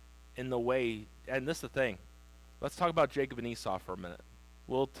difference in the way, and this is the thing. Let's talk about Jacob and Esau for a minute.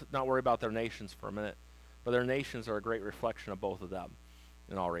 We'll not worry about their nations for a minute, but their nations are a great reflection of both of them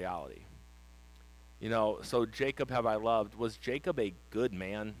in all reality. You know, so Jacob have I loved. Was Jacob a good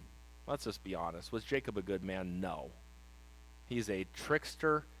man? Let's just be honest. Was Jacob a good man? No. He's a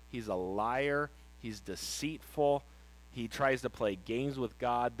trickster. He's a liar. He's deceitful. He tries to play games with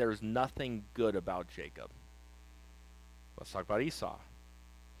God. There's nothing good about Jacob. Let's talk about Esau.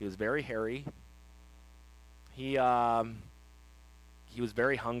 He was very hairy. He was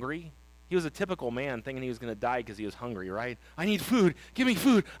very hungry. He was a typical man thinking he was going to die because he was hungry, right? I need food. Give me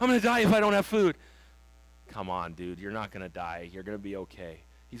food. I'm going to die if I don't have food. Come on, dude. You're not going to die. You're going to be okay.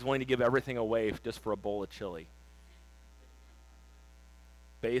 He's willing to give everything away just for a bowl of chili.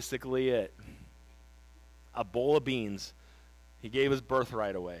 Basically it. A bowl of beans. He gave his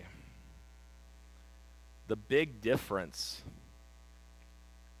birthright away. The big difference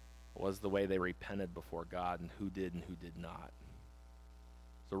was the way they repented before God and who did not.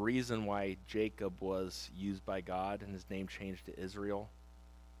 The reason why Jacob was used by God and his name changed to Israel,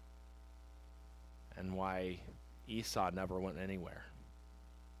 and why Esau never went anywhere.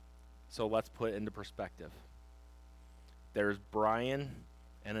 So let's put it into perspective. There's Brian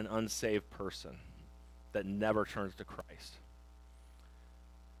and an unsaved person that never turns to Christ.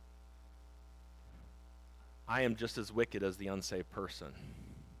 I am just as wicked as the unsaved person.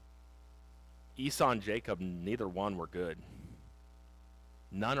 Esau and Jacob, neither one were good.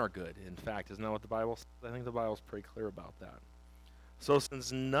 None are good. In fact, isn't that what the Bible says? I think the Bible's pretty clear about that. So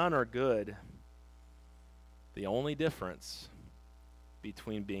since none are good, the only difference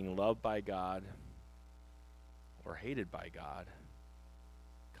between being loved by God or hated by God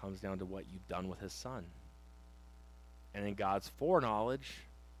comes down to what you've done with his son. And in God's foreknowledge,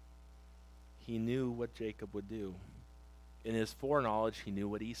 he knew what Jacob would do. In his foreknowledge, he knew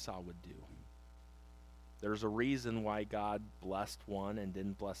what Esau would do. There's a reason why God blessed one and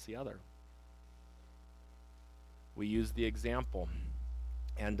didn't bless the other. We used the example.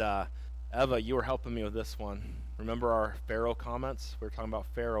 And Eva, you were helping me with this one. Remember our Pharaoh comments? We were talking about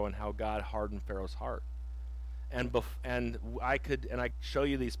Pharaoh and how God hardened Pharaoh's heart. And I could show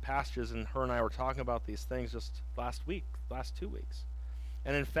you these passages, and her and I were talking about these things just last 2 weeks.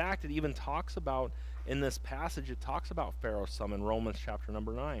 And in fact, it even talks about, in this passage, it talks about Pharaoh some in Romans chapter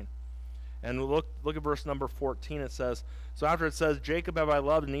number 9. And look at verse number 14. It says, so after it says, Jacob have I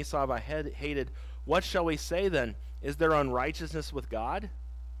loved and Esau have I hated, what shall we say then? Is there unrighteousness with God?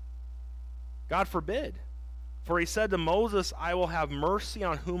 God forbid. For he said to Moses, I will have mercy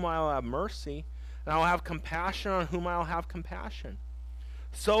on whom I will have mercy, and I will have compassion on whom I will have compassion.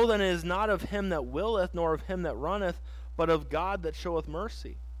 So then it is not of him that willeth, nor of him that runneth, but of God that showeth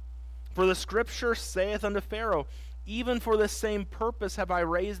mercy. For the scripture saith unto Pharaoh, even for this same purpose have I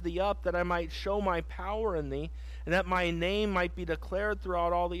raised thee up, that I might show my power in thee, and that my name might be declared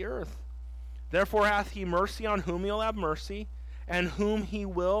throughout all the earth. Therefore hath he mercy on whom he will have mercy, and whom he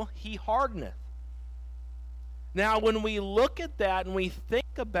will, he hardeneth. Now, when we look at that and we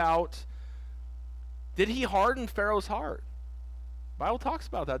think about, did he harden Pharaoh's heart? The Bible talks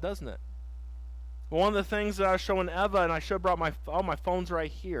about that, doesn't it? Well, one of the things that I was showing Eva, and I should have brought my phone's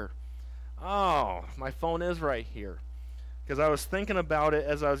right here. Oh, my phone is right here. Because I was thinking about it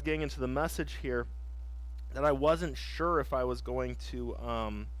as I was getting into the message here, that I wasn't sure if I was going to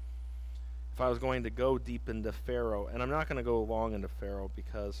go deep into Pharaoh. And I'm not going to go long into Pharaoh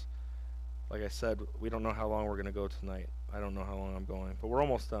because, like I said, we don't know how long we're going to go tonight. I don't know how long I'm going, but we're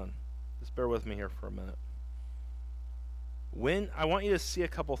almost done. Just bear with me here for a minute. I want you to see a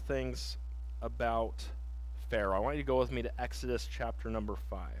couple things about Pharaoh. I want you to go with me to Exodus chapter number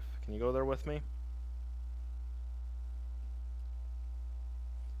 5. Can you go there with me?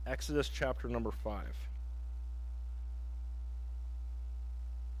 Exodus chapter number 5.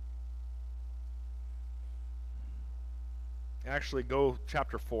 Actually, go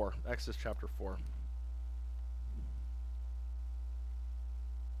chapter 4. Exodus chapter 4.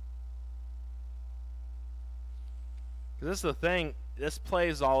 This is the thing. This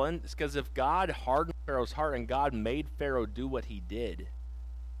plays all in. It's because if God hardened Pharaoh's heart and God made Pharaoh do what he did,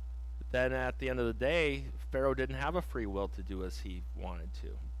 then at the end of the day, Pharaoh didn't have a free will to do as he wanted to.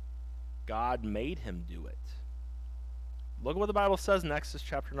 God made him do it. Look at what the Bible says in Exodus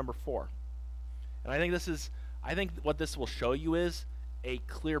chapter number 4. And I think what this will show you is a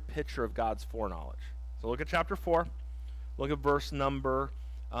clear picture of God's foreknowledge. So look at chapter 4. Look at verse number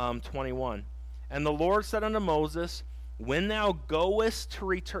 21. And the Lord said unto Moses, when thou goest to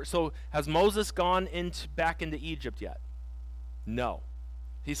return... So has Moses gone back into Egypt yet? No.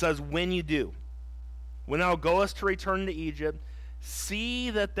 He says, when you do, when thou goest to return to Egypt, see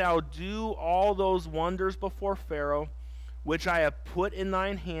that thou do all those wonders before Pharaoh, which I have put in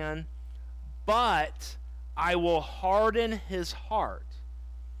thine hand, but I will harden his heart,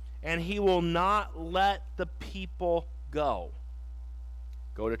 and he will not let the people go.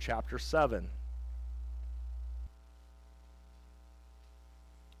 Go to chapter 7.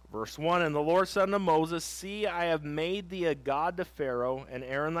 Verse 1, and the Lord said unto Moses, see, I have made thee a god to Pharaoh, and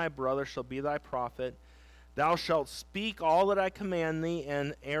Aaron thy brother shall be thy prophet. Thou shalt speak all that I command thee,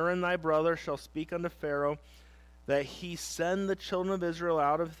 and Aaron thy brother shall speak unto Pharaoh, that he send the children of Israel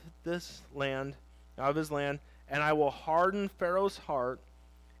out of his land, and I will harden Pharaoh's heart,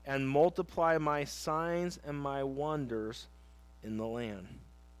 and multiply my signs and my wonders in the land.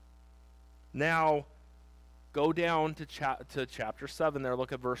 Now, go down to chapter 7 there,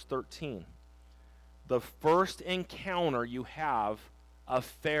 look at verse 13. The first encounter you have of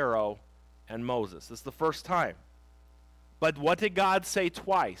Pharaoh and Moses. This is the first time. But what did God say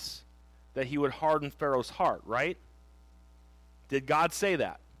twice? That he would harden Pharaoh's heart, right? Did God say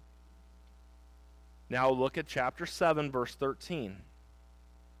that? Now look at chapter 7, verse 13.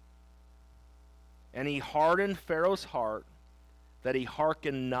 And he hardened Pharaoh's heart, that he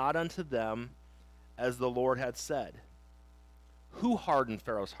hearkened not unto them, as the Lord had said. Who hardened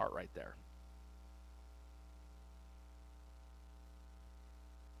Pharaoh's heart right there?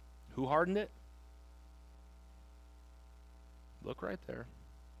 Who hardened it? Look right there.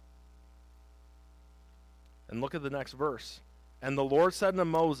 And look at the next verse. And the Lord said unto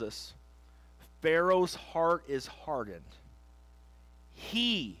Moses, Pharaoh's heart is hardened.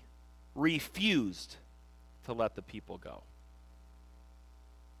 He refused to let the people go.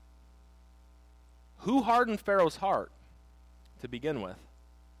 Who hardened Pharaoh's heart to begin with?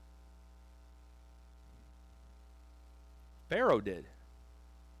 Pharaoh did.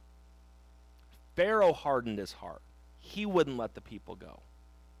 Pharaoh hardened his heart. He wouldn't let the people go.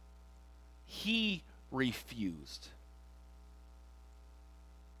 He refused.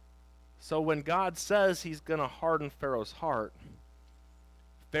 So when God says he's going to harden Pharaoh's heart,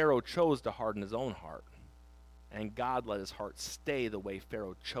 Pharaoh chose to harden his own heart. And God let his heart stay the way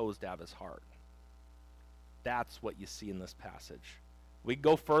Pharaoh chose to have his heart. That's what you see in this passage. We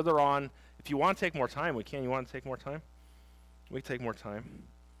go further on. If you want to take more time, we can. You want to take more time? We take more time.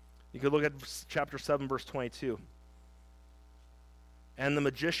 You could look at chapter 7, verse 22. And the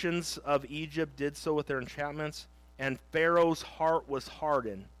magicians of Egypt did so with their enchantments, and Pharaoh's heart was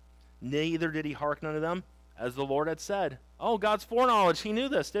hardened. Neither did he hearken unto them, as the Lord had said. Oh, God's foreknowledge. He knew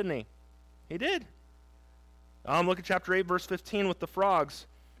this, didn't he? He did. Look at chapter 8, verse 15 with the frogs.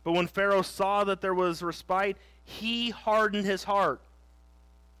 But when Pharaoh saw that there was respite, he hardened his heart,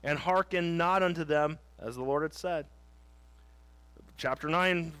 and hearkened not unto them, as the Lord had said. Chapter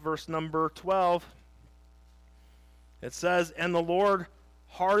 9, verse number 12, it says, And the Lord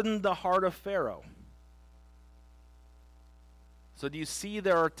hardened the heart of Pharaoh. So do you see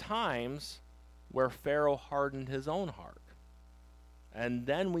there are times where Pharaoh hardened his own heart? And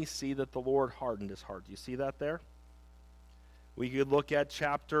then we see that the Lord hardened his heart. Do you see that there? We could look at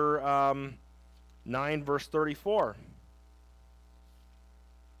chapter 9, verse 34.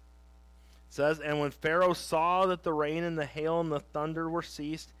 It says, And when Pharaoh saw that the rain and the hail and the thunder were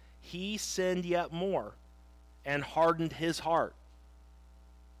ceased, he sinned yet more and hardened his heart.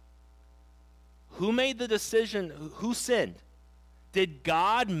 Who made the decision? Who sinned? Did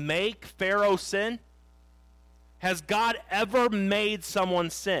God make Pharaoh sin? Has God ever made someone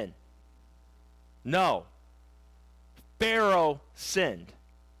sin? No. Pharaoh sinned.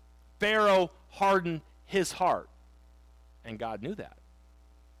 Pharaoh hardened his heart. And God knew that.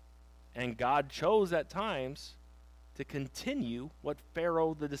 And God chose at times to continue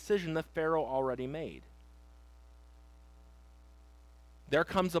the decision that Pharaoh already made. There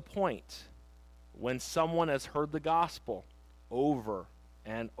comes a point when someone has heard the gospel over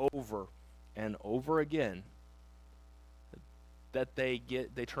and over and over again that they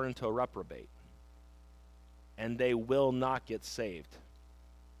turn into a reprobate. And they will not get saved.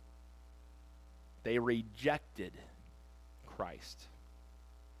 They rejected Christ.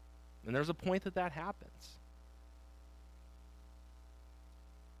 And there's a point that happens.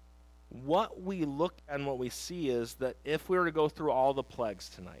 What we look at and what we see is that if we were to go through all the plagues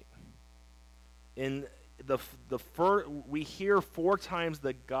tonight, in we hear 4 times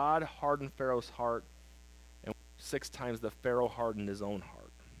that God hardened Pharaoh's heart, and 6 times that Pharaoh hardened his own heart.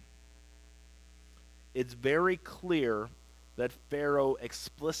 It's very clear that Pharaoh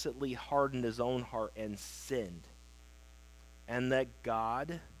explicitly hardened his own heart and sinned, and that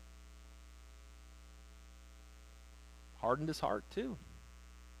God hardened his heart too.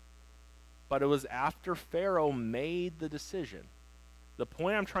 But it was after Pharaoh made the decision. The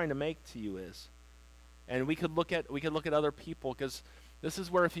point I'm trying to make to you is, and we could look at other people, because this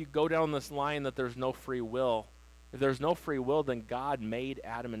is where if you go down this line that there's no free will, if there's no free will, then God made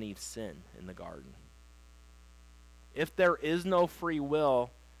Adam and Eve sin in the garden. If there is no free will,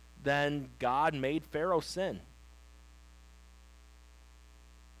 then God made Pharaoh sin.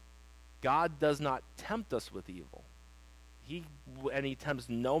 God does not tempt us with evil. He tempts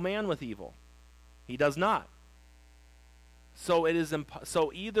no man with evil. He does not. So it is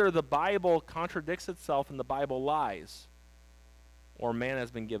so either the Bible contradicts itself and the Bible lies, or man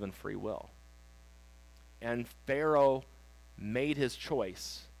has been given free will. And Pharaoh made his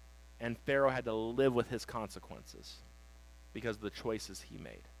choice, and Pharaoh had to live with his consequences because of the choices he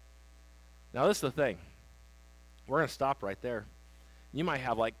made. Now this is the thing. We're going to stop right there. You might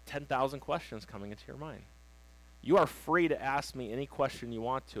have like 10,000 questions coming into your mind. You are free to ask me any question you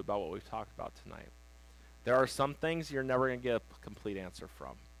want to about what we've talked about tonight. There are some things you're never going to get a complete answer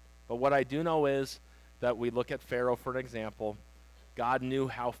from. But what I do know is that we look at Pharaoh for an example. God knew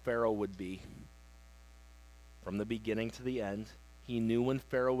how Pharaoh would be from the beginning to the end. He knew when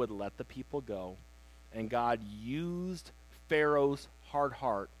Pharaoh would let the people go. And God used Pharaoh's hard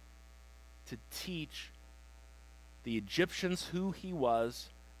heart to teach the Egyptians who he was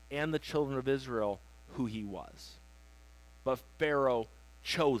and the children of Israel who he was. But Pharaoh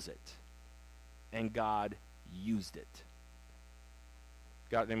chose it, and God used it.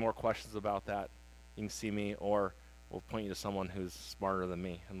 Got any more questions about that? You can see me, or we'll point you to someone who's smarter than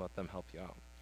me and let them help you out.